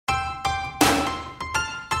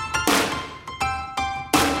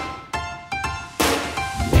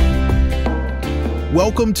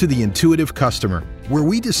Welcome to the Intuitive Customer, where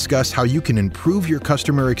we discuss how you can improve your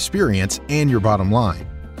customer experience and your bottom line.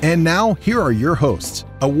 And now, here are your hosts,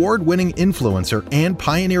 award-winning influencer and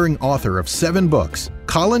pioneering author of 7 books,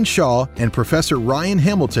 Colin Shaw and Professor Ryan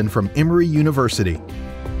Hamilton from Emory University.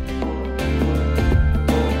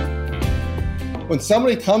 When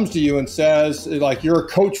somebody comes to you and says, like you're a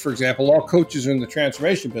coach, for example, all coaches are in the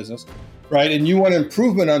transformation business, right? And you want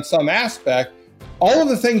improvement on some aspect, all of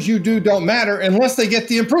the things you do don't matter unless they get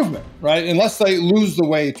the improvement, right? Unless they lose the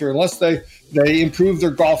weight, or unless they improve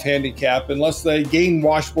their golf handicap, unless they gain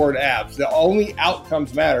washboard abs. The only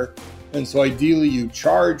outcomes matter. And so ideally you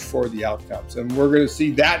charge for the outcomes. And we're going to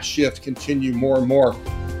see that shift continue more and more.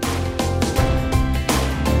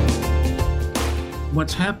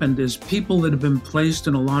 What's happened is people that have been placed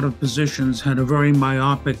in a lot of positions had a very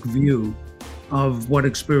myopic view of what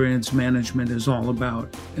experience management is all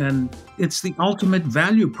about. And it's the ultimate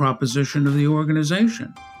value proposition of the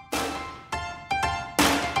organization.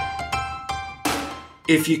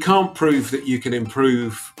 If you can't prove that you can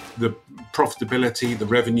improve the profitability, the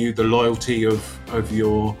revenue, the loyalty of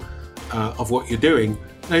what you're doing,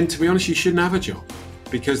 then to be honest, you shouldn't have a job,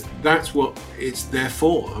 because that's what it's there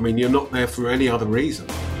for. I mean, you're not there for any other reason.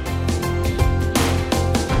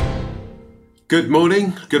 Good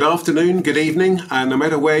morning, good afternoon, good evening, and no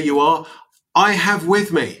matter where you are, I have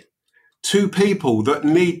with me 2 people that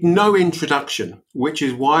need no introduction, which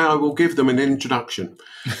is why I will give them an introduction.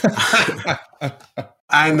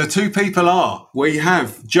 And the 2 people are, we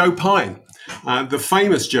have Joe Pine, the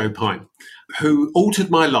famous Joe Pine, who altered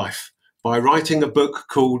my life by writing a book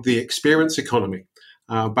called The Experience Economy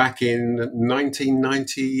back in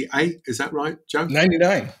 1998. Is that right, Joe?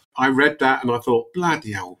 99. I read that and I thought,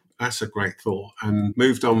 bloody hell, that's a great thought, and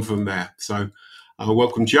moved on from there. So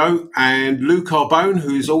welcome, Joe. And Lou Carbone,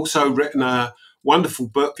 who's also written a wonderful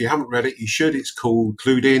book. If you haven't read it, you should. It's called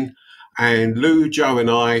Clued In. And Lou, Joe,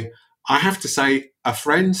 and I have to say, are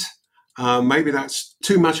friends. Maybe that's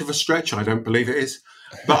too much of a stretch. I don't believe it is.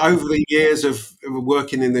 But over the years of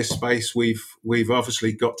working in this space, we've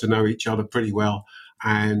obviously got to know each other pretty well.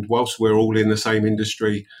 And whilst we're all in the same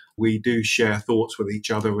industry, we do share thoughts with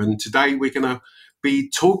each other. And today we're going to be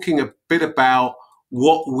talking a bit about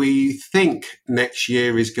what we think next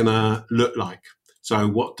year is going to look like. So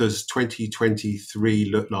what does 2023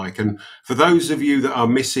 look like? And for those of you that are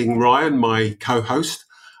missing Ryan, my co-host,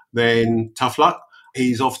 then tough luck.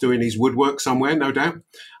 He's off doing his woodwork somewhere, no doubt,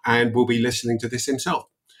 and will be listening to this himself.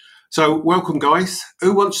 So welcome, guys.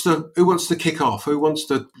 Who wants to kick off? Who wants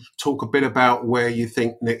to talk a bit about where you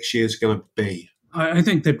think next year's going to be? I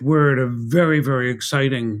think that we're at a very, very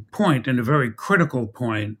exciting point and a very critical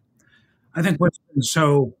point. I think what's been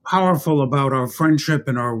so powerful about our friendship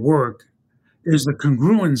and our work is the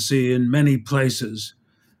congruency in many places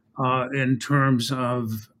in terms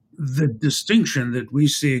of the distinction that we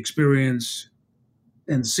see experience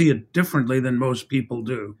and see it differently than most people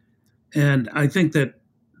do. And I think that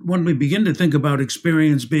when we begin to think about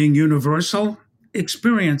experience being universal,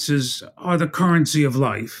 experiences are the currency of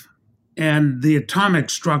life. And the atomic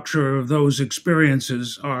structure of those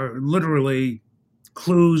experiences are literally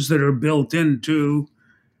clues that are built into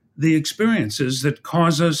the experiences that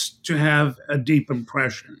cause us to have a deep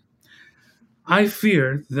impression. I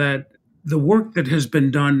fear that the work that has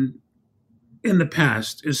been done in the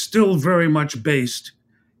past is still very much based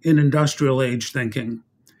in industrial age thinking.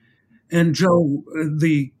 And Joe,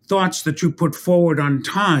 the thoughts that you put forward on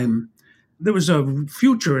time, there was a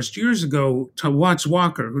futurist years ago, Watts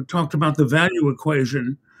Walker, who talked about the value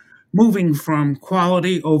equation moving from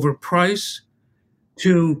quality over price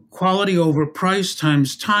to quality over price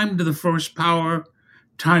times time to the first power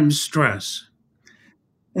times stress.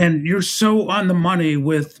 And you're so on the money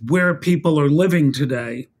with where people are living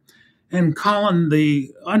today. And Colin,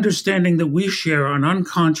 the understanding that we share on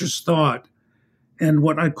unconscious thought and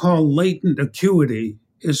what I call latent acuity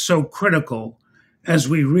is so critical as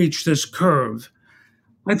we reach this curve.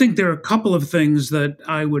 I think there are a couple of things that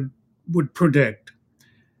I would predict.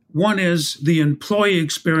 One is the employee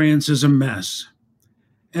experience is a mess,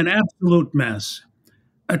 an absolute mess,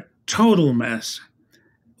 a total mess.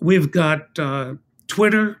 We've got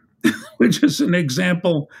Twitter, which is an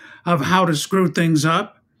example of how to screw things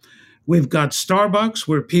up. We've got Starbucks,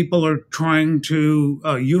 where people are trying to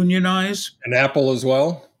unionize. And Apple as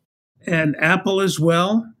well. And Apple as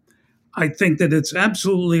well. I think that it's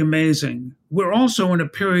absolutely amazing. We're also in a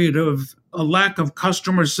period of a lack of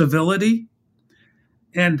customer civility.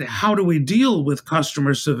 And how do we deal with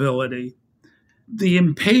customer civility? The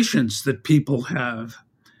impatience that people have.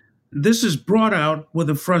 This is brought out with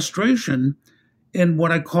a frustration in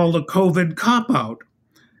what I call the COVID cop-out.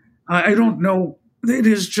 I don't know It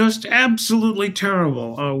is just absolutely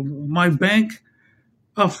terrible. My bank,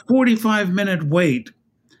 a 45-minute wait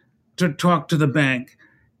to talk to the bank.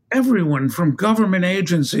 Everyone from government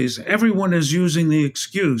agencies, everyone is using the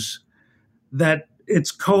excuse that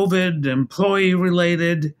it's COVID, employee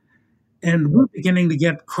related, and we're beginning to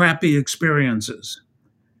get crappy experiences.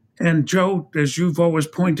 And Joe, as you've always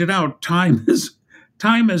pointed out, time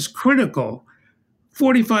is critical.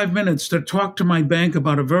 45 minutes to talk to my bank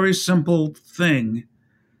about a very simple thing,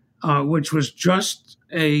 which was just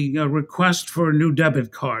a request for a new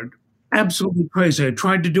debit card. Absolutely crazy. I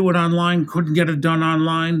tried to do it online, couldn't get it done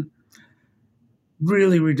online.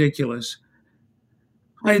 Really ridiculous.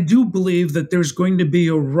 I do believe that there's going to be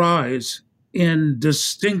a rise in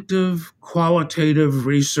distinctive qualitative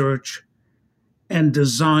research and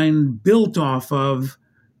design built off of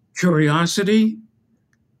curiosity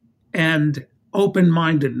and open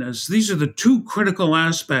mindedness. These are the two critical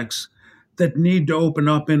aspects that need to open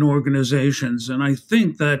up in organizations. And I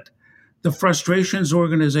think that the frustrations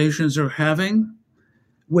organizations are having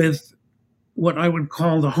with what I would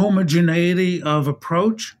call the homogeneity of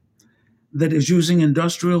approach that is using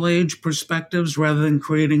industrial age perspectives rather than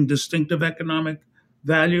creating distinctive economic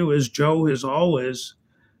value, as Joe has always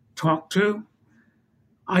talked to.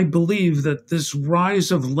 I believe that this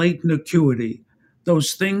rise of latent acuity,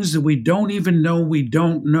 those things that we don't even know we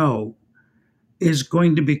don't know, is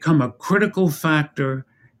going to become a critical factor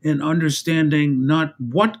in understanding not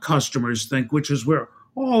what customers think, which is where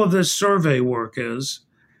all of this survey work is,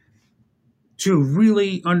 to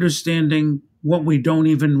really understanding what we don't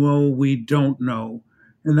even know we don't know.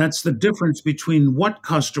 And that's the difference between what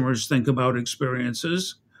customers think about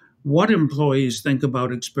experiences, what employees think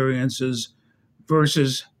about experiences,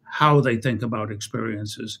 versus how they think about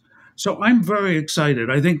experiences. So I'm very excited.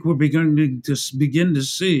 I think we're beginning to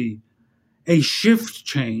see a shift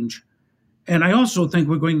change. And I also think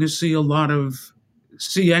we're going to see a lot of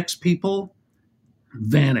CX people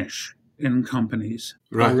vanish in companies.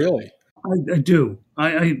 Right. Oh, really? I do.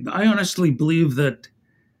 I honestly believe that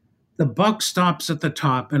the buck stops at the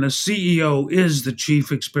top, and a CEO is the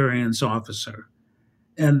chief experience officer.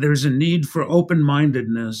 And there's a need for open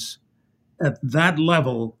mindedness at that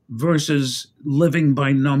level versus living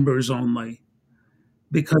by numbers only.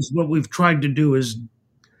 Because what we've tried to do is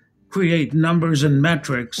create numbers and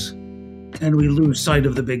metrics, and we lose sight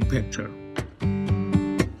of the big picture.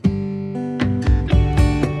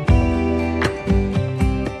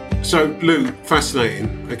 So, Lou,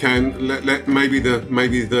 fascinating. Okay, and maybe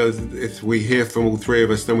if we hear from all three of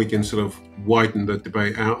us, then we can sort of widen the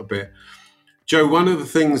debate out a bit. Joe, one of the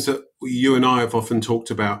things that you and I have often talked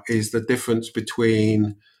about is the difference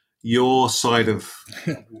between your side of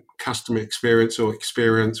customer experience or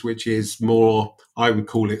experience, which is more, I would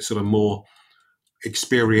call it sort of more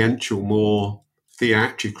experiential, more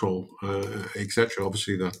theatrical, etc.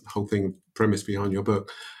 Obviously, the whole thing premise behind your book,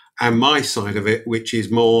 and my side of it, which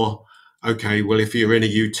is more, okay, well, if you're in a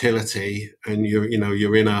utility and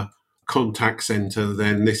you're in a contact center,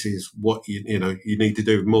 then this is what you need to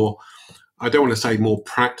do. More, I don't want to say more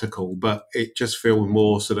practical, but it just feels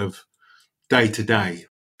more sort of day to day.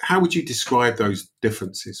 How would you describe those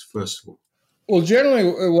differences, first of all? Well,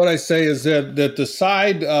 generally, what I say is that the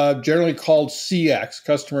side generally called CX,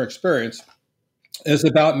 customer experience, is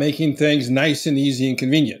about making things nice and easy and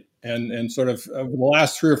convenient. And sort of over the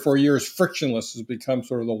last 3 or 4 years, frictionless has become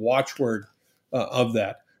sort of the watchword of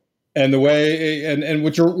that. And the way and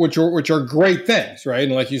which are great things, right?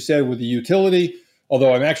 And like you said, with the utility,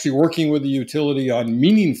 although I'm actually working with the utility on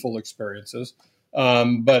meaningful experiences,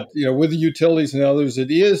 but with the utilities and others,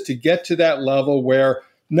 it is to get to that level where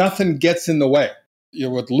nothing gets in the way.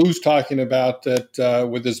 What Lou's talking about that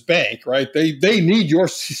with this bank, right? They need your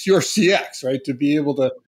CX, right, to be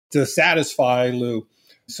able to satisfy Lou,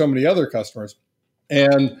 so many other customers.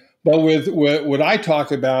 But with what I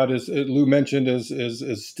talk about is Lou mentioned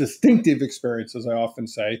is distinctive experiences. I often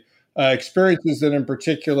say experiences that in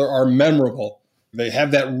particular are memorable. They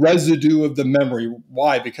have that residue of the memory.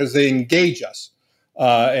 Why? Because they engage us,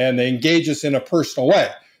 and they engage us in a personal way.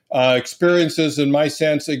 Experiences, in my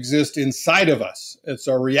sense, exist inside of us. It's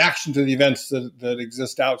a reaction to the events that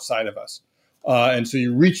exist outside of us. And so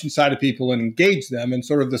you reach inside of people and engage them. And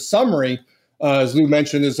sort of the summary, as Lou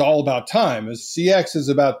mentioned, is all about time. As CX is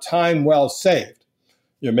about time well saved.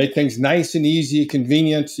 Make things nice and easy,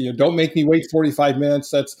 convenient. Don't make me wait 45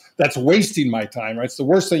 minutes. That's wasting my time, right? It's the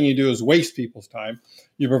worst thing you do is waste people's time.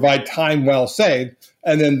 You provide time well saved.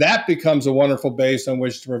 And then that becomes a wonderful base on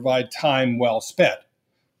which to provide time well spent,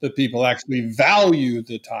 that people actually value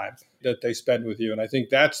the time that they spend with you. And I think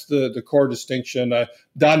that's the core distinction.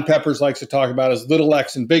 Don Peppers likes to talk about as little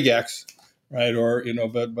X and big X. right? Or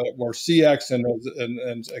but more CX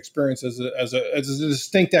and experience as a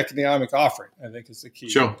distinct economic offering, I think is the key.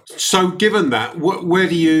 Sure. So, given that,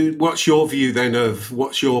 what's your view then of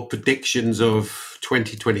what's your predictions of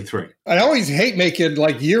 2023? I always hate making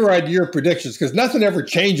like year-on-year predictions because nothing ever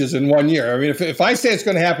changes in 1 year. I mean, if I say it's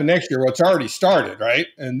going to happen next year, well, it's already started, right?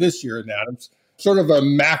 And this year, now I'm sort of a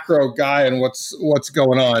macro guy on what's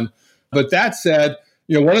going on. But that said,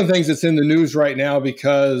 one of the things that's in the news right now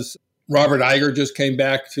because Robert Iger just came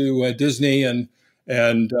back to Disney and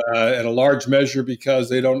in a large measure because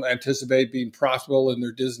they don't anticipate being profitable in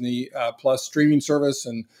their Disney Plus streaming service,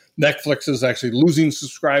 and Netflix is actually losing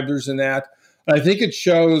subscribers in that. And I think it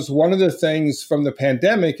shows one of the things from the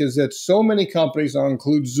pandemic is that so many companies, I'll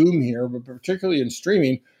include Zoom here, but particularly in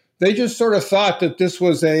streaming, they just sort of thought that this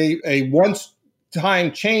was a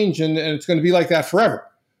once-time change and it's going to be like that forever,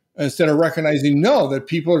 instead of recognizing, no, that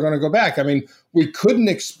people are going to go back. I mean, we couldn't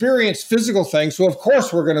experience physical things, so of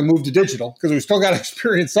course we're going to move to digital because we still got to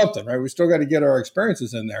experience something, right? We still got to get our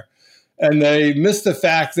experiences in there. And they missed the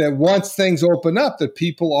fact that once things open up, that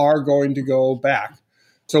people are going to go back.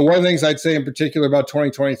 So one of the things I'd say in particular about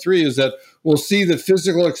 2023 is that we'll see that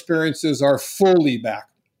physical experiences are fully back,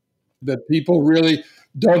 that people really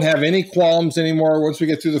don't have any qualms anymore once we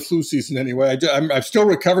get through the flu season anyway. I'm still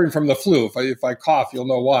recovering from the flu. If I cough, you'll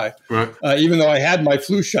know why. Right. Even though I had my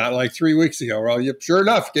flu shot like 3 weeks ago. Well, sure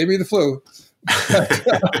enough, gave me the flu.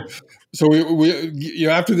 So we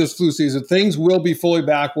after this flu season, things will be fully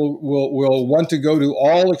back. We'll want to go to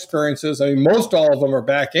all experiences. I mean, most all of them are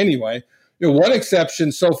back anyway. One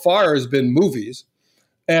exception so far has been movies.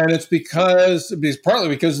 And it's partly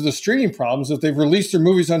because of the streaming problems that they've released their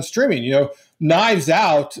movies on streaming. Knives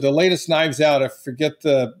Out, the latest Knives Out, I forget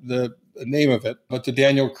the name of it, but the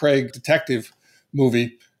Daniel Craig detective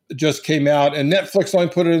movie just came out, and Netflix only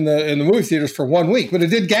put it in the movie theaters for 1 week, but it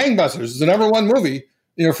did gangbusters. It's the number one movie,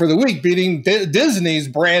 for the week, beating Disney's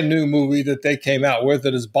brand new movie that they came out with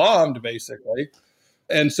that is bombed basically.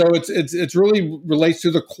 And so it's really relates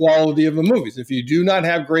to the quality of the movies. If you do not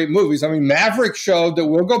have great movies, I mean, Maverick showed that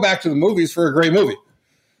we'll go back to the movies for a great movie.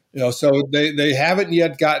 So they haven't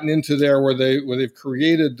yet gotten into there where they've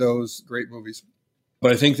created those great movies.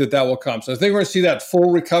 But I think that will come. So I think we're going to see that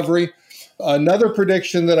full recovery. Another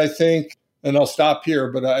prediction that I think, and I'll stop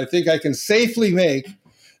here, but I think I can safely make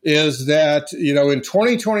is that, in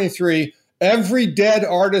 2023, every dead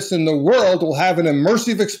artist in the world will have an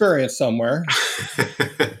immersive experience somewhere.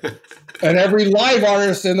 And every live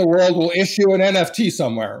artist in the world will issue an NFT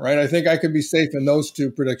somewhere, right? I think I could be safe in those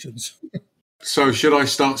two predictions. So should I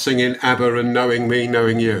start singing ABBA and Knowing Me,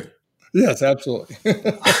 Knowing You? Yes, absolutely.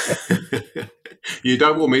 You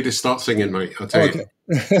don't want me to start singing, mate, I'll tell you.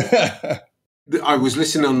 I was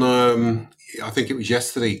listening on, I think it was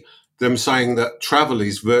yesterday, them saying that travel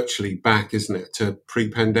is virtually back, isn't it, to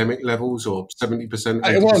pre-pandemic levels or 70%?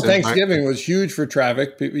 80% well, Thanksgiving back? Was huge for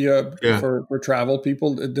traffic, for travel.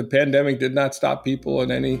 People, the pandemic did not stop people in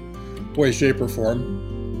any way, shape, or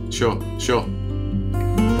form. Sure.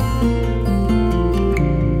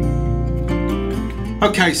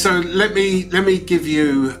 Okay, so let me give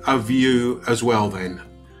you a view as well then.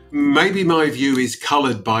 Maybe my view is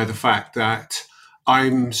coloured by the fact that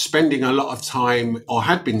I'm spending a lot of time, or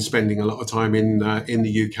had been spending a lot of time in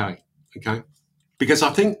the UK, okay? Because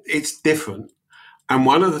I think it's different. And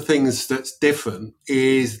one of the things that's different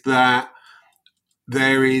is that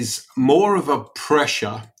there is more of a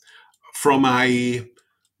pressure from a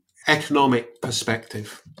economic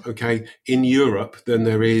perspective, okay, in Europe than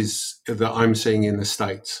there is that I'm seeing in the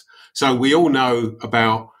States. So we all know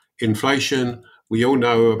about inflation. We all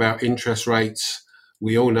know about interest rates.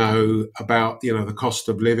 We all know about, the cost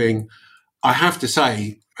of living. I have to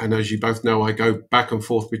say, and as you both know, I go back and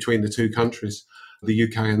forth between the two countries, the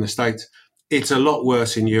UK and the States. It's a lot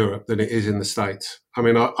worse in Europe than it is in the States. I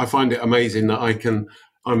mean, I find it amazing that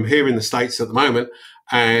I'm here in the States at the moment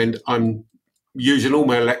and I'm using all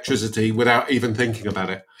my electricity without even thinking about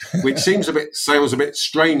it, which sounds a bit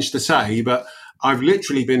strange to say, but I've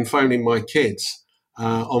literally been phoning my kids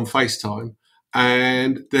on FaceTime.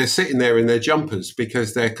 And they're sitting there in their jumpers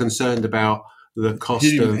because they're concerned about the cost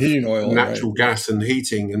of heating oil, natural gas and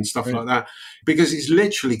heating and stuff like that, because it's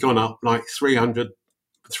literally gone up like 300%,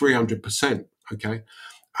 okay?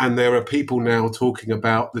 And there are people now talking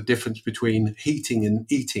about the difference between heating and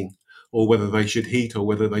eating, or whether they should heat or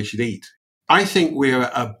whether they should eat. I think we're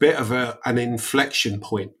at a bit of an inflection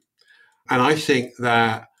point. And I think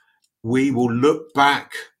that we will look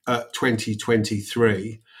back at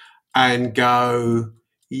 2023 and go,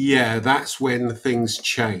 yeah, that's when things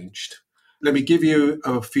changed. Let me give you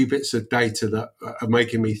a few bits of data that are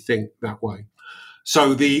making me think that way.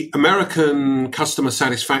 So the American Customer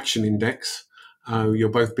Satisfaction Index, you'll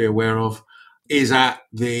both be aware of, is at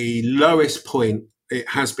the lowest point it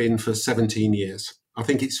has been for 17 years. I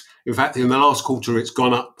think it's, in fact, in the last quarter, it's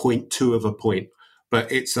gone up 0.2 of a point, but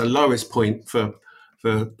it's the lowest point for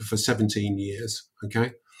 17 years.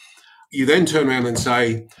 Okay. You then turn around and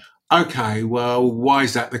say, okay, well, why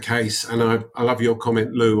is that the case? And I love your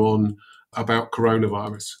comment, Lou, on about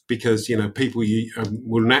coronavirus, because, people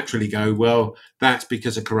will naturally go, well, that's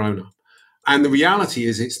because of corona. And the reality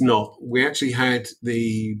is it's not. We actually had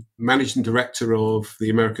the managing director of the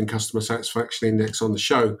American Customer Satisfaction Index on the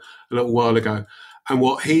show a little while ago. And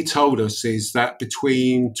what he told us is that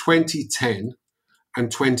between 2010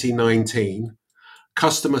 and 2019,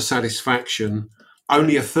 customer satisfaction,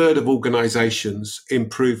 only a third of organizations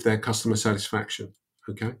improved their customer satisfaction,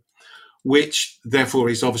 okay? Which therefore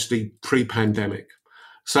is obviously pre-pandemic.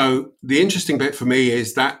 So the interesting bit for me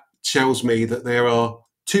is that tells me that there are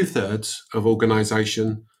 2/3 of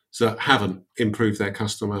organizations that haven't improved their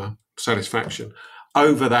customer satisfaction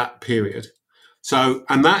over that period. So,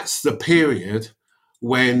 and that's the period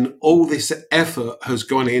when all this effort has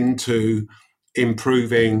gone into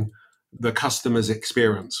improving the customer's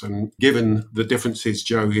experience. And given the differences,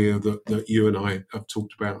 Joe, here that you and I have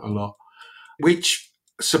talked about a lot, which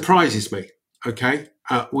surprises me, okay?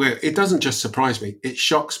 Where it doesn't just surprise me, it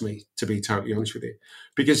shocks me, to be totally honest with you.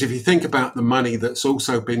 Because if you think about the money that's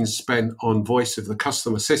also been spent on voice of the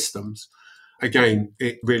customer systems, again,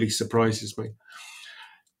 it really surprises me.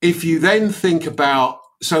 If you then think about,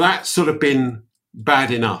 so that's sort of been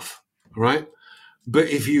bad enough, right? But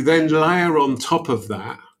if you then layer on top of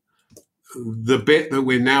that, the bit that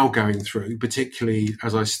we're now going through, particularly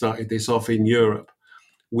as I started this off in Europe,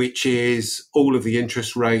 which is all of the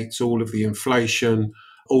interest rates, all of the inflation,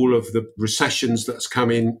 all of the recessions that's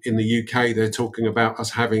come in the UK. They're talking about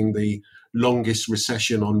us having the longest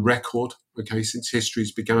recession on record, okay, since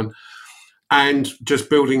history's begun. And just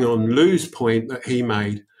building on Lou's point that he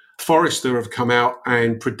made, Forrester have come out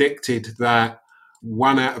and predicted that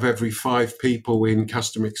 1 out of every 5 people in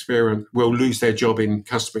customer experience will lose their job in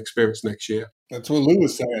customer experience next year. That's what Lou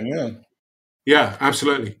was saying, yeah. Yeah,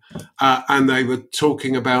 absolutely. And they were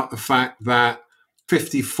talking about the fact that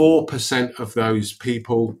 54% of those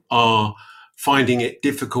people are finding it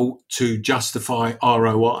difficult to justify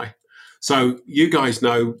ROI. So you guys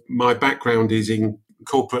know my background is in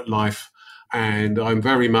corporate life, and I'm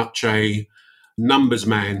very much a numbers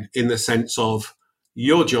man in the sense of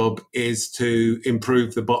your job is to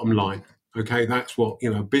improve the bottom line. Okay, that's what,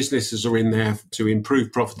 businesses are in there to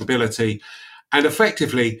improve profitability. And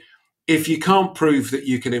effectively, if you can't prove that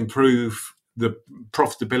you can improve the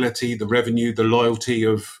profitability, the revenue, the loyalty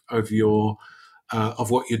of your of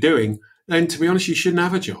what you're doing, then to be honest, you shouldn't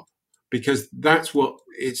have a job, because that's what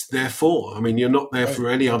it's there for. I mean, you're not there for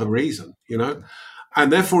any other reason,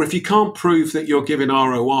 And therefore, if you can't prove that you're giving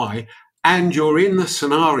ROI and you're in the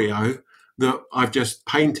scenario that I've just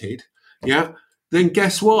painted, then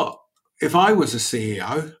guess what? If I was a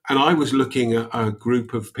CEO and I was looking at a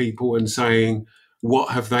group of people and saying,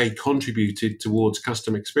 what have they contributed towards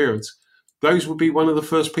customer experience? Those would be one of the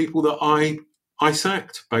first people that I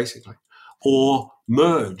sacked, basically, or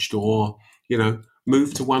merged, or,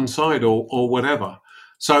 moved to one side, or whatever.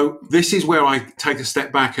 So this is where I take a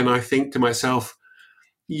step back and I think to myself,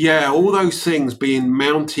 all those things being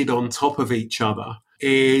mounted on top of each other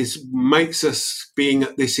makes us being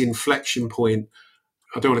at this inflection point.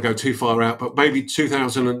 I don't want to go too far out, but maybe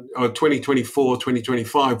 2024,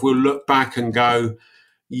 2025, we'll look back and go,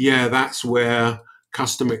 that's where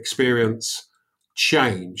customer experience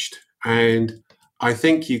changed. And I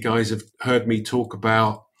think you guys have heard me talk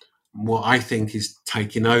about what I think is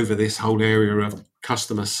taking over this whole area of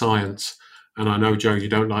customer science. And I know, Joe, you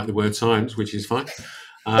don't like the word science, which is fine.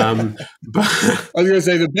 But I was going to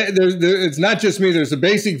say, it's not just me. There's a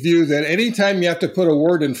basic view that anytime you have to put a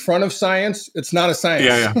word in front of science, it's not a science.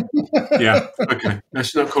 Yeah. Okay.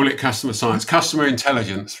 Let's not call it customer science. Customer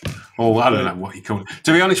intelligence, or I don't know what you call it.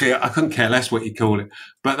 To be honest with you, I couldn't care less what you call it.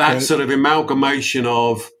 But that sort of amalgamation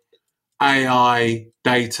of AI,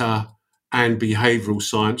 data, and behavioral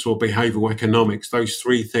science, or behavioral economics, those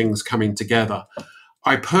 3 things coming together,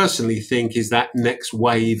 I personally think is that next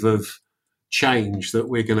wave of change that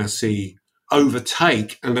we're going to see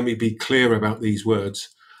overtake, and let me be clear about these words,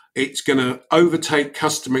 it's going to overtake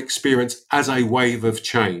customer experience as a wave of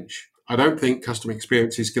change. I don't think customer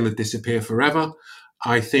experience is going to disappear forever.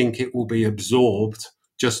 I think it will be absorbed,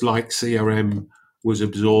 just like CRM was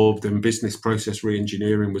absorbed and business process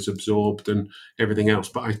reengineering was absorbed and everything else.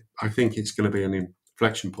 But I think it's going to be an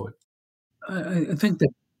inflection point. I think that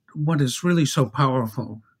what is really so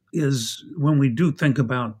powerful is when we do think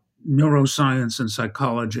about neuroscience and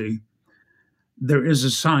psychology, there is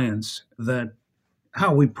a science that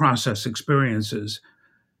how we process experiences.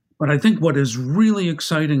 But I think what is really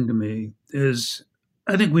exciting to me is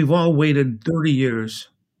I think we've all waited 30 years,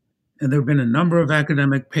 and there have been a number of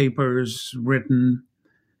academic papers written,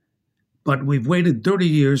 but we've waited 30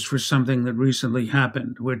 years for something that recently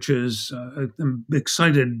happened, which is I'm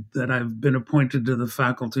excited that I've been appointed to the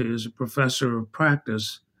faculty as a professor of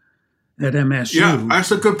practice at MSU. Yeah,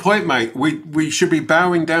 that's a good point, mate. We should be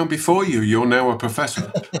bowing down before you. You're now a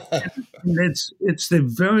professor. And it's the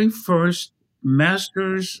very first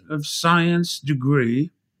Master's of Science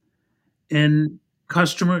degree in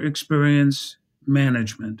customer experience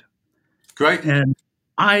management. Great. And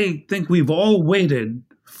I think we've all waited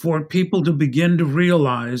for people to begin to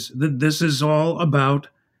realize that this is all about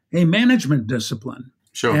a management discipline.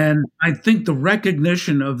 Sure. And I think the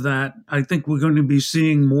recognition of that, I think we're going to be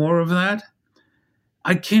seeing more of that.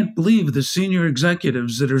 I can't believe the senior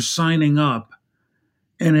executives that are signing up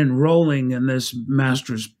and enrolling in this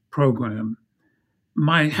master's program.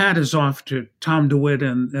 My hat is off to Tom DeWitt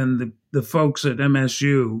and the folks at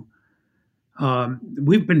MSU.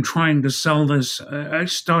 We've been trying to sell this. I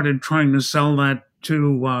started trying to sell that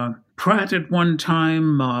to Pratt at one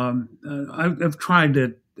time. I've tried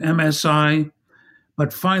at MSI,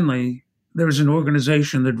 but finally there's an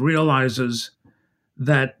organization that realizes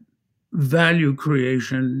that value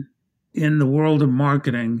creation in the world of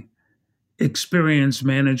marketing, experience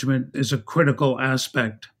management is a critical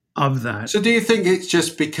aspect of that. So do you think it's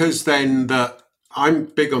just because then that I'm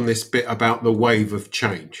big on this bit about the wave of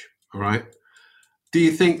change, all right? Do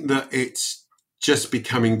you think that it's just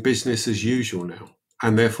becoming business as usual now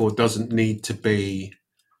and therefore doesn't need to be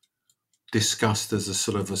discussed as a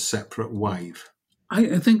sort of a separate wave?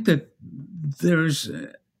 I think that there's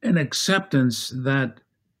an acceptance that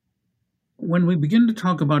when we begin to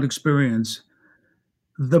talk about experience,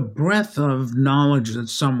 the breadth of knowledge that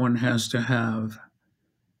someone has to have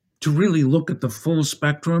to really look at the full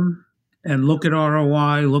spectrum and look at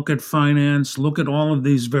ROI, look at finance, look at all of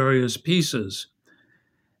these various pieces.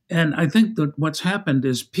 And I think that what's happened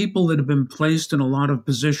is people that have been placed in a lot of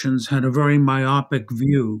positions had a very myopic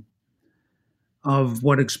view of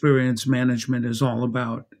what experience management is all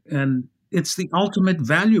about. And it's the ultimate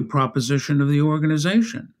value proposition of the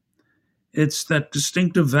organization. It's that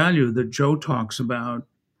distinctive value that Joe talks about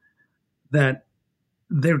that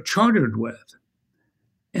they're chartered with.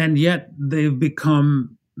 And yet they've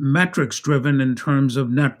become metrics driven in terms of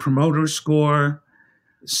net promoter score,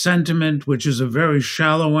 sentiment, which is a very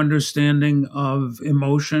shallow understanding of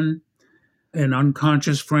emotion and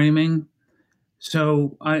unconscious framing.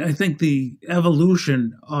 So I think the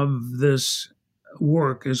evolution of this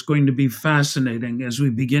work is going to be fascinating as we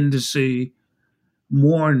begin to see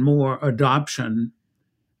more and more adoption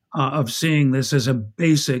of seeing this as a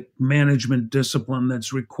basic management discipline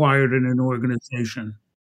that's required in an organization.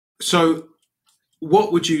 So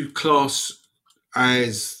what would you class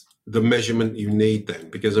as the measurement you need then?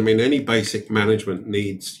 Because, I mean, any basic management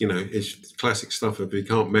needs, it's classic stuff. If you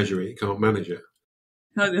can't measure it, you can't manage it.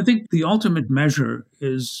 I think the ultimate measure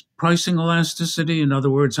is pricing elasticity. In other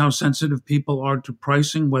words, how sensitive people are to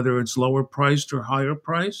pricing, whether it's lower priced or higher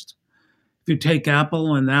priced. If you take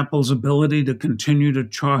Apple and Apple's ability to continue to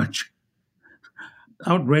charge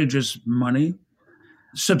outrageous money,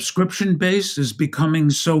 subscription base is becoming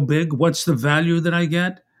so big. What's the value that I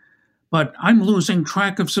get? But I'm losing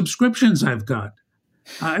track of subscriptions I've got.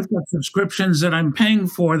 I've got subscriptions that I'm paying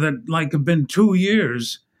for that have been 2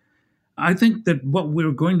 years. I think that what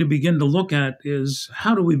we're going to begin to look at is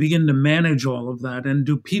how do we begin to manage all of that? And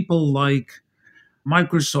do people like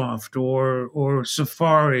Microsoft or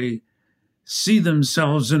Safari see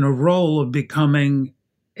themselves in a role of becoming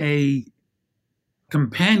a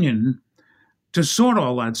companion to sort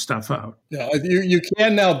all that stuff out? Yeah, you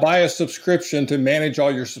can now buy a subscription to manage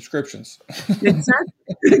all your subscriptions.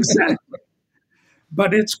 Exactly.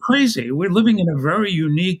 But it's crazy. We're living in a very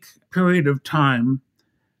unique period of time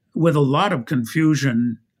with a lot of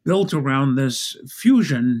confusion built around this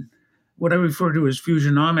fusion, what I refer to as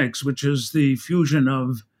fusionomics, which is the fusion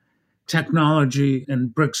of technology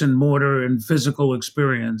and bricks and mortar and physical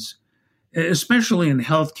experience, especially in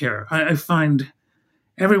healthcare. I find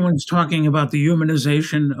everyone's talking about the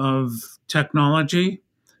humanization of technology.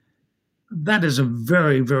 That is a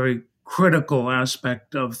very, very critical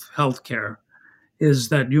aspect of healthcare, is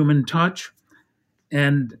that human touch.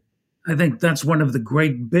 And I think that's one of the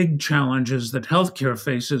great big challenges that healthcare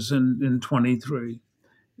faces in 23,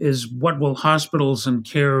 is what will hospitals and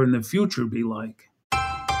care in the future be like?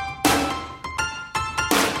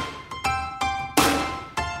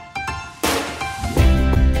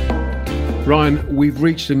 Ryan, we've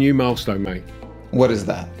reached a new milestone, mate. What is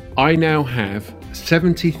that? I now have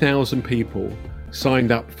 70,000 people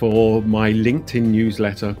signed up for my LinkedIn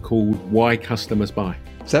newsletter called Why Customers Buy.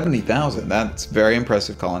 70,000. That's very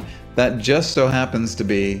impressive, Colin. That just so happens to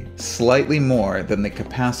be slightly more than the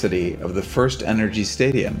capacity of the First Energy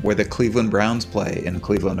Stadium where the Cleveland Browns play in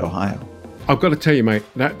Cleveland, Ohio. I've got to tell you, mate,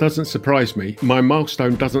 that doesn't surprise me. My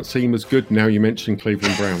milestone doesn't seem as good now you mention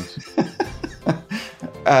Cleveland Browns.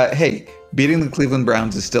 Hey, beating the Cleveland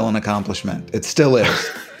Browns is still an accomplishment. It still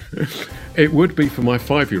is. It would be for my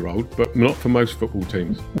 5-year-old, but not for most football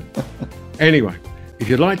teams. Anyway, if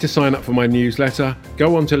you'd like to sign up for my newsletter,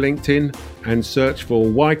 go onto LinkedIn and search for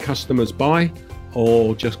Why Customers Buy,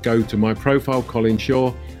 or just go to my profile, Colin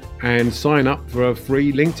Shaw, and sign up for a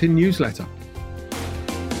free LinkedIn newsletter.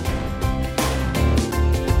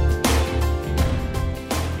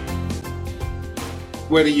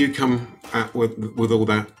 Where do you come at with all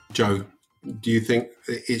that, Joe? Do you think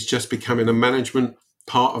it's just becoming a management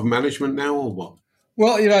part of management now, or what?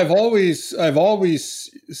 Well, I've always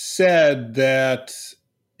said that,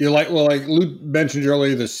 like Luke mentioned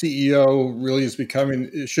earlier, the CEO really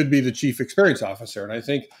should be the chief experience officer. And I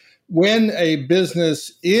think when a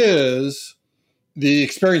business is the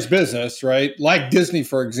experience business, right, like Disney,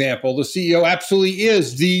 for example, the CEO absolutely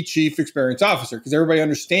is the chief experience officer because everybody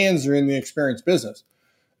understands they're in the experience business.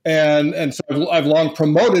 And so I've long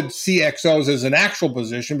promoted CXOs as an actual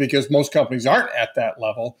position because most companies aren't at that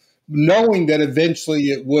level, knowing that eventually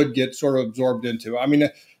it would get sort of absorbed into. I mean,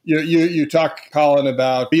 you talk, Colin,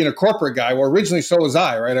 about being a corporate guy. Well, originally so was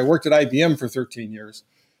I, right? I worked at IBM for 13 years.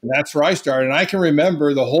 And that's where I started. And I can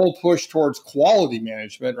remember the whole push towards quality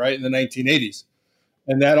management, right, in the 1980s.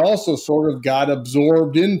 And that also sort of got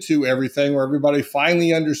absorbed into everything where everybody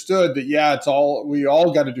finally understood that, yeah, we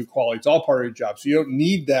all got to do quality. It's all part of your job. So you don't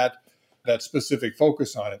need that specific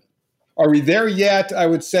focus on it. Are we there yet? I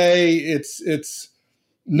would say it's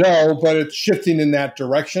no, but it's shifting in that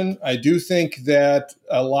direction. I do think that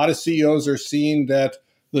a lot of CEOs are seeing that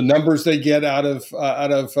the numbers they get out of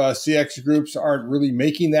CX groups aren't really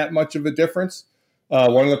making that much of a difference.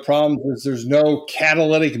 One of the problems is there's no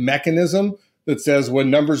catalytic mechanism that says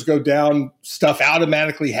when numbers go down, stuff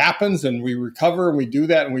automatically happens and we recover and we do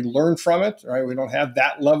that and we learn from it, right? We don't have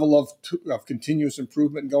that level of continuous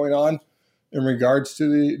improvement going on in regards to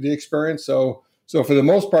the experience. So for the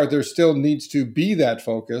most part, there still needs to be that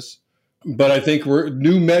focus. But I think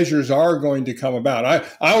new measures are going to come about.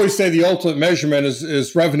 I always say the ultimate measurement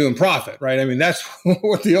is revenue and profit, right? I mean, that's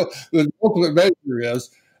what the ultimate measure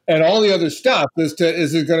is. And all the other stuff is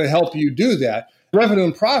it going to help you do that. Revenue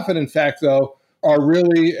and profit, in fact, though, are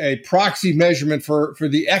really a proxy measurement for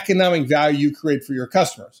the economic value you create for your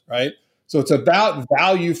customers, right? So it's about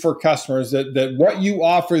value for customers, that what you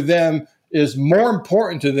offer them is more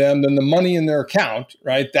important to them than the money in their account,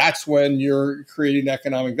 right? That's when you're creating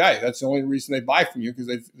economic value. That's the only reason they buy from you, because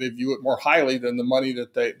they view it more highly than the money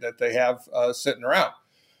that they have sitting around.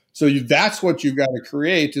 So that's what you've got to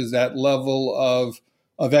create, is that level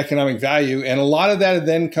of economic value. And a lot of that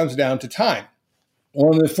then comes down to time.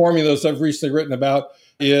 One of the formulas I've recently written about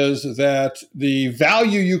is that the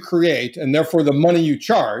value you create, and therefore the money you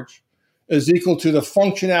charge, is equal to the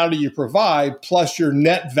functionality you provide plus your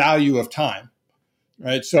net value of time,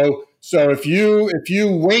 right? So if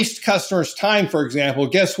you waste customers' time, for example,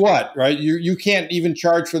 guess what, right? You can't even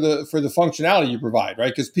charge for the functionality you provide,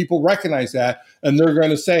 right? Because people recognize that, and they're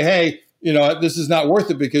going to say, hey, this is not worth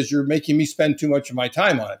it because you're making me spend too much of my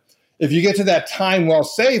time on it. If you get to that time well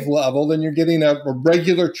saved level, then you're getting a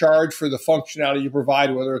regular charge for the functionality you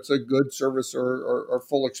provide, whether it's a good service or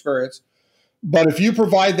full experience. But if you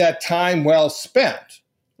provide that time well spent,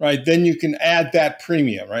 right, then you can add that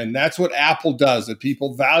premium, right? And that's what Apple does, that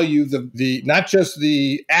people value the not just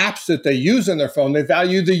the apps that they use on their phone, they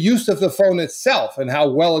value the use of the phone itself and how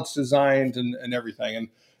well it's designed and everything.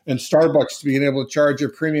 And Starbucks being able to charge a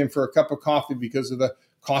premium for a cup of coffee because of the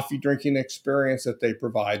coffee drinking experience that they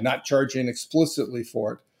provide, not charging explicitly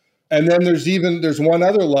for it. And then there's one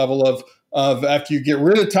other level of after you get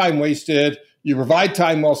rid of time wasted, you provide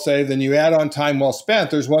time well saved, then you add on time well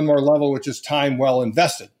spent. There's one more level, which is time well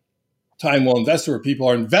invested. Time well invested, where people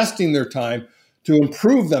are investing their time to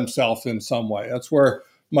improve themselves in some way. That's where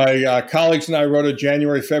my colleagues and I wrote a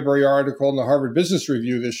January-February article in the Harvard Business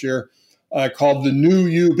Review this year called The New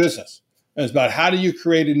You Business. And it's about how do you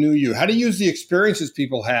create a new you? How do you use the experiences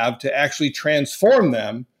people have to actually transform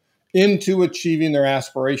them into achieving their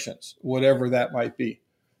aspirations, whatever that might be.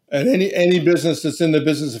 And any business that's in the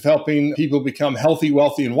business of helping people become healthy,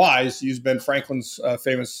 wealthy, and wise, to use Ben Franklin's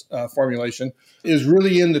famous formulation, is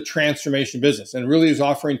really in the transformation business and really is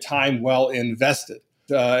offering time well invested.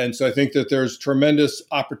 And so I think that there's tremendous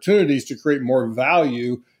opportunities to create more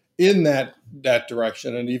value in that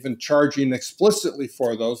direction, and even charging explicitly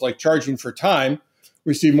for those, like charging for time.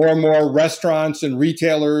 We see more and more restaurants and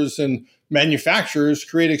retailers and manufacturers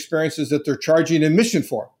create experiences that they're charging admission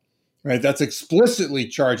for, right? That's explicitly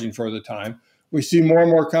charging for the time. We see more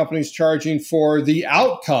and more companies charging for the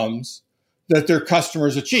outcomes that their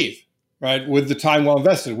customers achieve, right? With the time well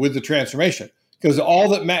invested, with the transformation. Because all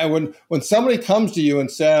that when somebody comes to you and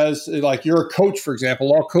says, like you're a coach, for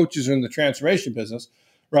example, all coaches are in the transformation business,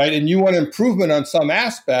 right? And you want improvement on some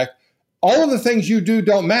aspect, all of the things you do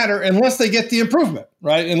don't matter unless they get the improvement,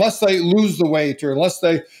 right? Unless they lose the weight, or unless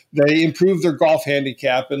they improve their golf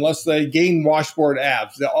handicap, unless they gain washboard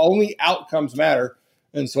abs. The only outcomes matter.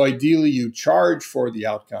 And so ideally you charge for the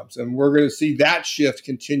outcomes. And we're going to see that shift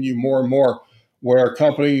continue more and more, where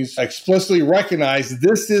companies explicitly recognize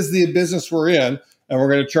this is the business we're in, and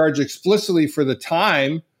we're going to charge explicitly for the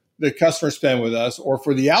time that customers spend with us, or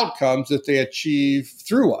for the outcomes that they achieve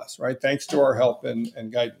through us, right? Thanks to our help and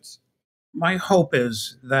guidance. My hope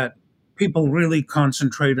is that people really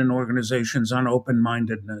concentrate in organizations on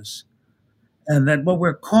open-mindedness, and that what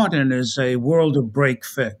we're caught in is a world of break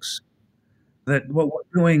fix. That what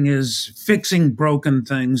we're doing is fixing broken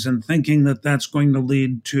things and thinking that that's going to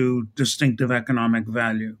lead to distinctive economic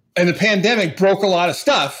value. And the pandemic broke a lot of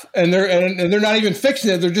stuff, and they're not even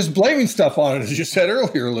fixing it. They're just blaming stuff on it, as you said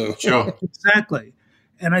earlier, Lou. Sure. Exactly.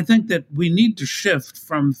 And I think that we need to shift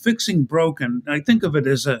from fixing broken. I think of it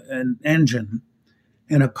as an engine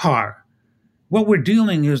in a car. What we're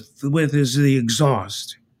dealing with is the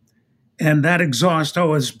exhaust. And that exhaust,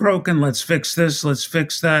 it's broken, let's fix this, let's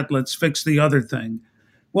fix that, let's fix the other thing.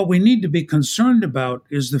 What we need to be concerned about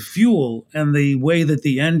is the fuel and the way that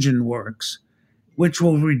the engine works, which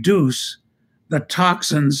will reduce the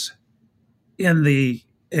toxins in the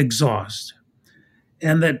exhaust.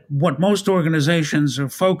 And that what most organizations are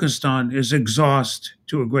focused on is exhaust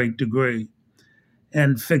to a great degree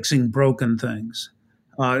and fixing broken things.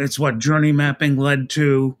 It's what journey mapping led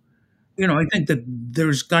to. I think that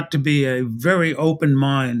there's got to be a very open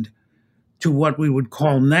mind to what we would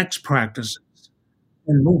call next practices,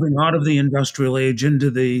 and moving out of the industrial age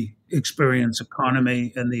into the experience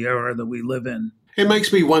economy and the era that we live in. It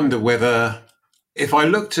makes me wonder whether, if I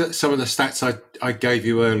looked at some of the stats I gave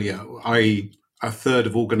you earlier, i.e., a third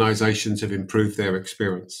of organizations have improved their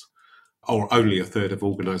experience, or only a third of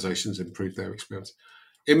organizations improve their experience.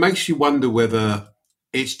 It makes you wonder whether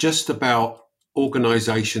it's just about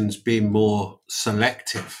organizations being more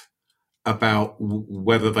selective about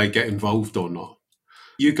whether they get involved or not.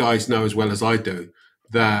 You guys know as well as I do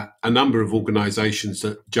that a number of organizations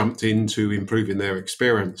that jumped into improving their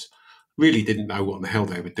experience really didn't know what the hell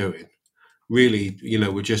they were doing. Really,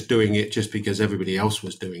 were just doing it just because everybody else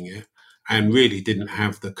was doing it, and really didn't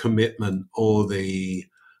have the commitment or the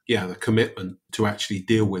commitment to actually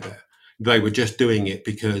deal with it. They were just doing it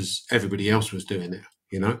because everybody else was doing it,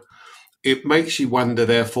 It makes you wonder,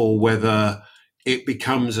 therefore, whether it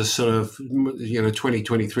becomes a sort of,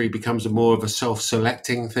 2023 becomes a more of a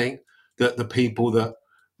self-selecting thing, that the people that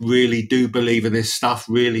really do believe in this stuff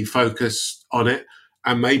really focus on it.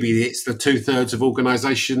 And maybe it's the 2/3 of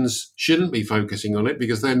organizations shouldn't be focusing on it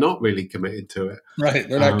because they're not really committed to it. Right.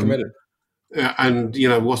 They're not committed. And,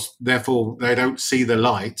 therefore they don't see the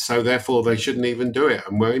light. So therefore they shouldn't even do it.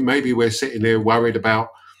 And maybe we're sitting here worried about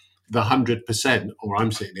the 100%, or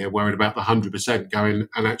I'm sitting here worried about the 100% going,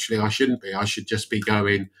 and actually I shouldn't be. I should just be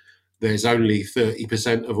going, there's only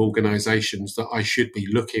 30% of organizations that I should be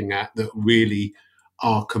looking at that really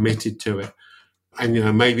are committed to it.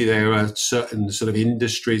 And, maybe there are certain sort of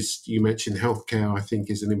industries, you mentioned healthcare, I think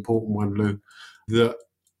is an important one, Lou, that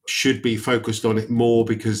should be focused on it more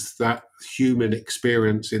because that human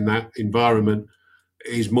experience in that environment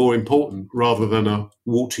is more important rather than a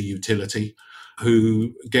water utility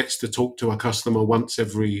who gets to talk to a customer once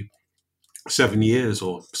every 7 years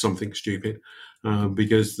or something stupid,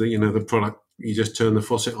 because the product, you just turn the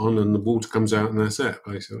faucet on and the water comes out and that's it,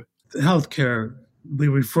 basically. Healthcare, we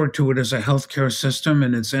refer to it as a healthcare system,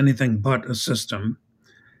 and it's anything but a system.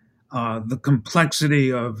 The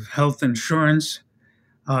complexity of health insurance,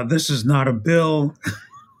 this is not a bill.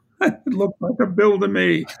 It looked like a bill to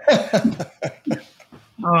me.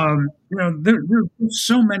 There's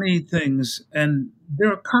so many things, and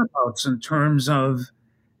there are cop-outs in terms of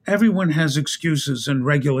everyone has excuses in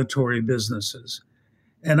regulatory businesses.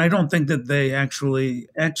 And I don't think that they actually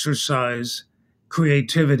exercise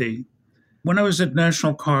creativity. When I was at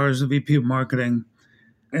National Cars, the VP of marketing,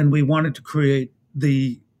 and we wanted to create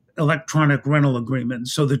the electronic rental agreement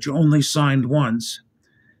so that you only signed once,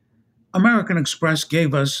 American Express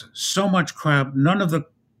gave us so much crap, none of the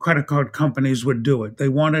credit card companies would do it. They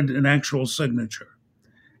wanted an actual signature.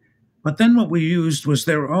 But then what we used was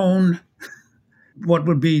their own, what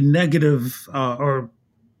would be negative,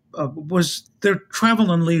 was their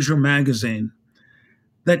travel and leisure magazine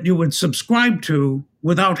that you would subscribe to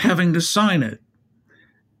without having to sign it,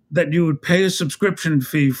 that you would pay a subscription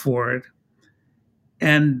fee for it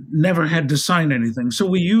and never had to sign anything. So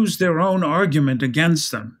we used their own argument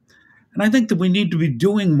against them. And I think that we need to be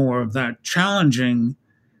doing more of that, challenging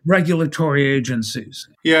regulatory agencies.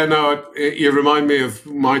 Yeah, no, you remind me of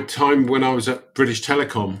my time when I was at British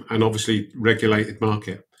Telecom, and obviously regulated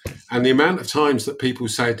market. And the amount of times that people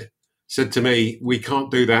said to me, we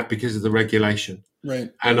can't do that because of the regulation. Right.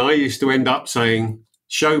 And I used to end up saying,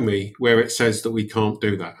 show me where it says that we can't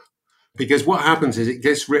do that. Because what happens is it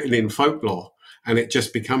gets written in folklore and it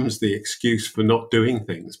just becomes the excuse for not doing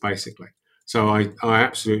things, basically. So I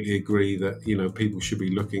absolutely agree that, people should be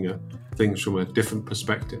looking at things from a different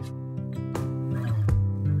perspective.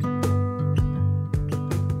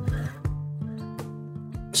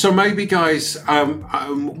 So maybe, guys,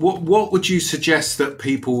 what would you suggest that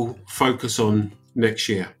people focus on next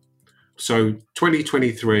year? So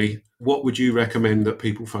 2023, what would you recommend that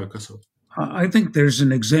people focus on? I think there's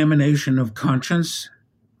an examination of conscience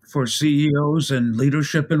for CEOs and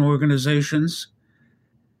leadership in organizations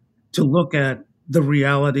to look at the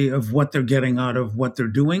reality of what they're getting out of what they're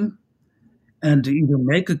doing and to either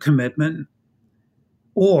make a commitment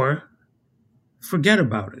or forget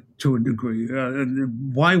about it to a degree.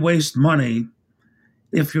 Why waste money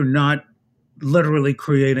if you're not literally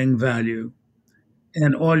creating value?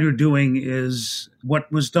 And all you're doing is what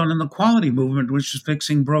was done in the quality movement, which is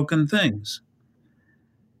fixing broken things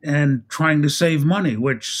and trying to save money,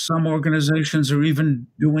 which some organizations are even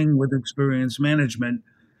doing with experience management,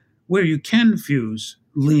 where you can fuse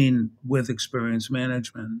lean with experience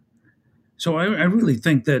management. So I really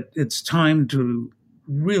think that it's time to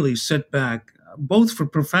really sit back, both for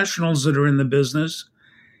professionals that are in the business,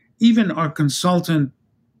 even our consultant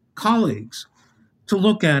colleagues, to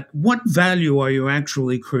look at what value are you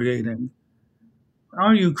actually creating?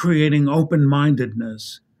 Are you creating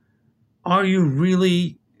open-mindedness? Are you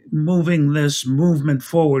really moving this movement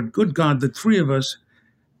forward? Good God, the three of us,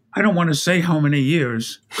 I don't want to say how many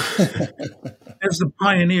years, as the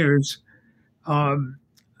pioneers,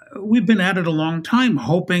 we've been at it a long time,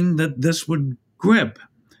 hoping that this would grip.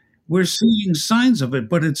 We're seeing signs of it,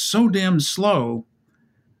 but it's so damn slow.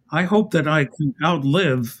 I hope that I can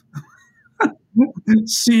outlive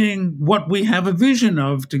seeing what we have a vision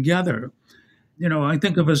of together. I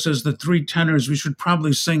think of us as the three tenors. We should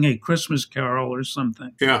probably sing a Christmas carol or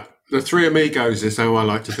something. Yeah, the three amigos is how I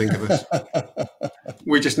like to think of us.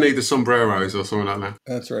 We just need the sombreros or something like that.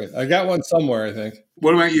 That's right. I got one somewhere, I think.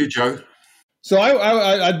 What about you, Joe? So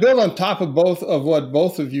I'd build on top of what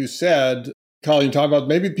both of you said. Colin, you talk about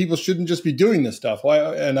maybe people shouldn't just be doing this stuff.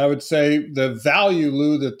 And I would say the value,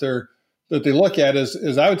 Lou, that they look at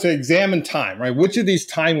is I would say examine time, right? Which of these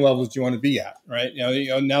time levels do you want to be at, right?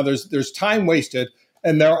 Now there's time wasted,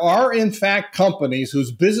 and there are in fact companies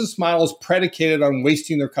whose business model is predicated on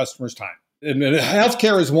wasting their customers' time. And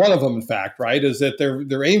healthcare is one of them, in fact, right? Is that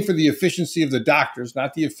they're aimed for the efficiency of the doctors,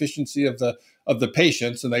 not the efficiency of the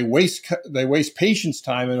patients, and they waste patients'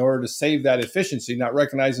 time in order to save that efficiency, not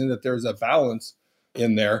recognizing that there's a balance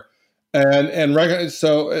in there.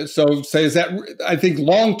 So say is that I think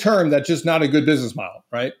long term that's just not a good business model,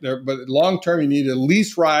 right? But long term you need to at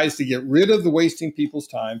least rise to get rid of the wasting people's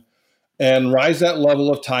time and rise that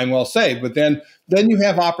level of time well saved. But then you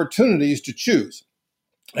have opportunities to choose.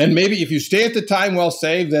 And maybe if you stay at the time well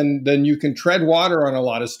saved, then you can tread water on a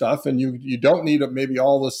lot of stuff, and you don't need maybe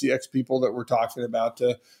all the CX people that we're talking about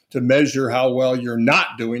to measure how well you're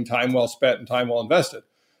not doing time well spent and time well invested.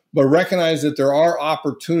 But recognize that there are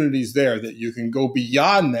opportunities there that you can go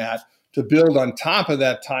beyond that to build on top of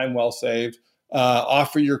that time well saved,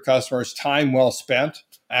 offer your customers time well spent,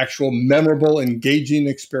 actual memorable, engaging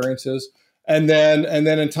experiences, and then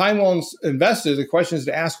in time well invested, the question is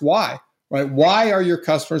to ask why. Right? Why are your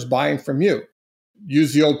customers buying from you?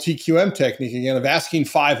 Use the old TQM technique again of asking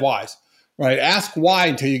 5 whys. Right? Ask why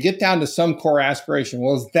until you get down to some core aspiration.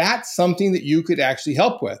 Well, is that something that you could actually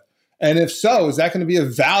help with? And if so, is that going to be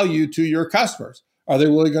of value to your customers? Are they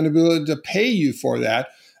really going to be able to pay you for that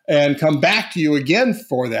and come back to you again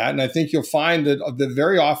for that? And I think you'll find that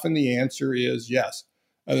very often the answer is yes.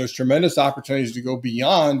 And there's tremendous opportunities to go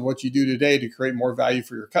beyond what you do today to create more value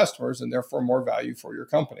for your customers and therefore more value for your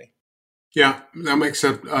company. Yeah, that makes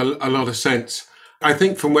a lot of sense. I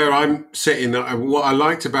think from where I'm sitting, what I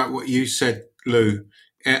liked about what you said, Lou,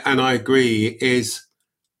 and I agree, is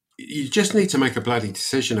you just need to make a bloody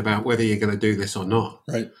decision about whether you're going to do this or not,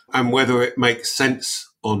 Right. and whether it makes sense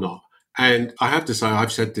or not. And I have to say,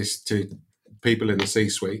 I've said this to people in the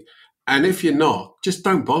C-suite, and if you're not, just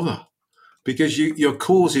don't bother, because you're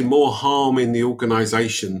causing more harm in the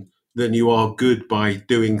organization than you are good by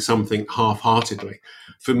doing something half-heartedly.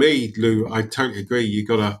 For me, Lou, I totally agree. You've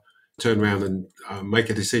got to turn around and make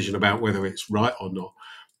a decision about whether it's right or not.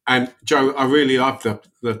 And Joe, I really love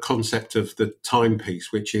the concept of the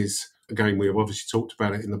timepiece, which is, again, we've obviously talked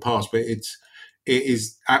about it in the past, but it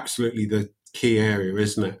is absolutely the key area,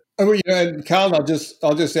 isn't it? Oh, and Colin,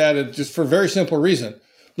 I'll just add it just for a very simple reason.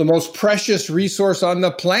 The most precious resource on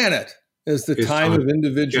the planet is the time of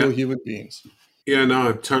individual human beings. Yeah, no,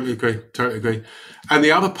 I totally agree. And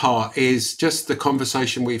the other part is just the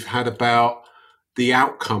conversation we've had about the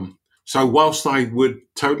outcome. So whilst I would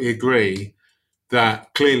totally agree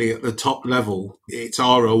that clearly at the top level, it's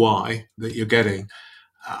ROI that you're getting,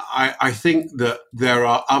 I think that there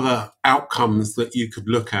are other outcomes that you could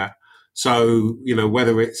look at. So,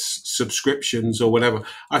 whether it's subscriptions or whatever.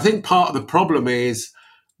 I think part of the problem is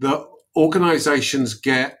that organizations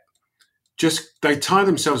they tie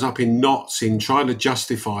themselves up in knots in trying to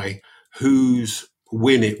justify whose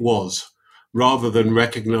win it was, rather than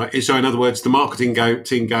recognize. So in other words, the marketing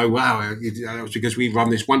team go, wow, it was because we run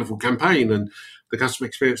this wonderful campaign, and the customer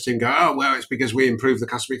experience team go, oh, well, it's because we improved the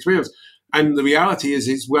customer experience. And the reality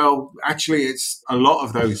is, well, actually, it's a lot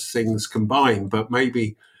of those things combined, but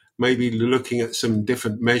maybe looking at some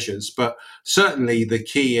different measures. But certainly the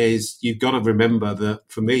key is you've got to remember that,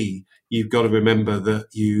 for me, you've got to remember that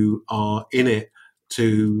you are in it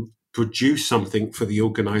to produce something for the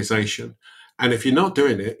organization. And if you're not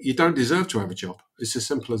doing it, you don't deserve to have a job. It's as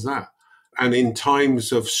simple as that. And in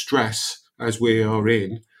times of stress, as we are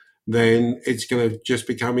in, then it's going to just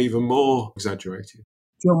become even more exaggerated.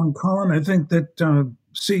 Joe and Colin, I think that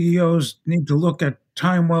CEOs need to look at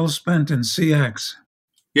time well spent in CX.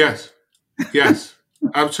 Yes.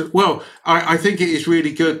 Absolutely. Well, I think it is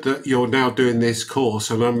really good that you're now doing this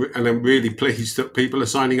course, and I'm really pleased that people are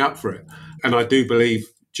signing up for it. And I do believe,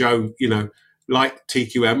 Joe, like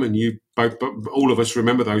TQM, and you both, all of us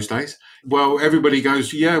remember those days. Well, everybody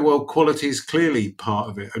goes, yeah, well, quality is clearly part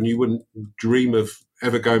of it, and you wouldn't dream of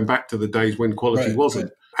ever going back to the days when quality wasn't.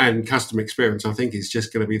 Right. And customer experience, I think, is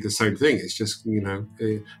just going to be the same thing. It's just,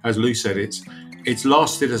 as Lou said, it's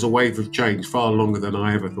lasted as a wave of change far longer than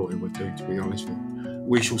I ever thought it would do, to be honest with you.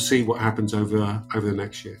 We shall see what happens over the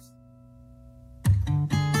next year.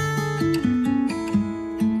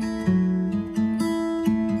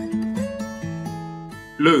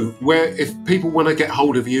 Lou, if people want to get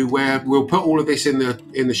hold of you, we'll put all of this in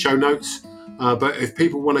the show notes. But if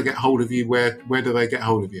people want to get hold of you, where do they get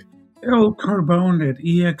hold of you? L. Carbone at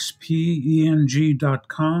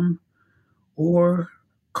expeng.com or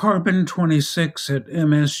carbon26 at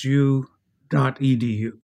msu.edu.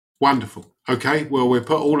 Wonderful. Okay, well, we'll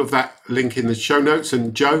put all of that link in the show notes.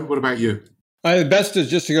 And Joe, what about you? The best is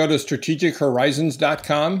just to go to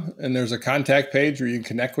strategichorizons.com, and there's a contact page where you can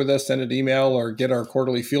connect with us, send an email, or get our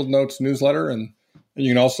quarterly field notes newsletter. And you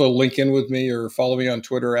can also link in with me or follow me on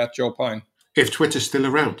Twitter at Joe Pine. If Twitter's still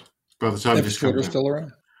around by the time this comes out. If Twitter's still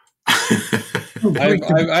around.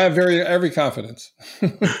 I have every confidence.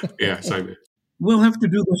 Yeah, same here. We'll have to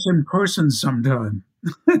do this in person sometime.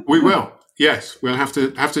 We will. Yes, we'll have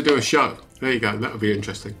to do a show. There you go. That would be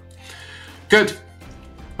interesting. Good.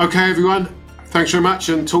 Okay, everyone. Thanks very much,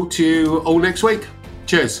 and talk to you all next week.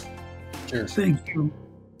 Cheers. Cheers. Thank you.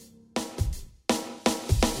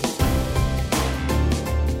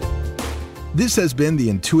 This has been The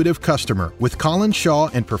Intuitive Customer with Colin Shaw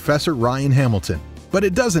and Professor Ryan Hamilton. But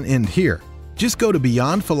it doesn't end here. Just go to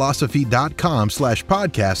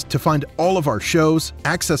beyondphilosophy.com/podcast to find all of our shows,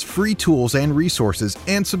 access free tools and resources,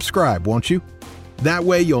 and subscribe, won't you? That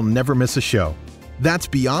way you'll never miss a show. That's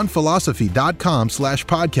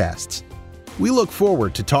beyondphilosophy.com/podcasts. We look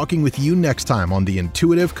forward to talking with you next time on The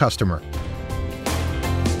Intuitive Customer.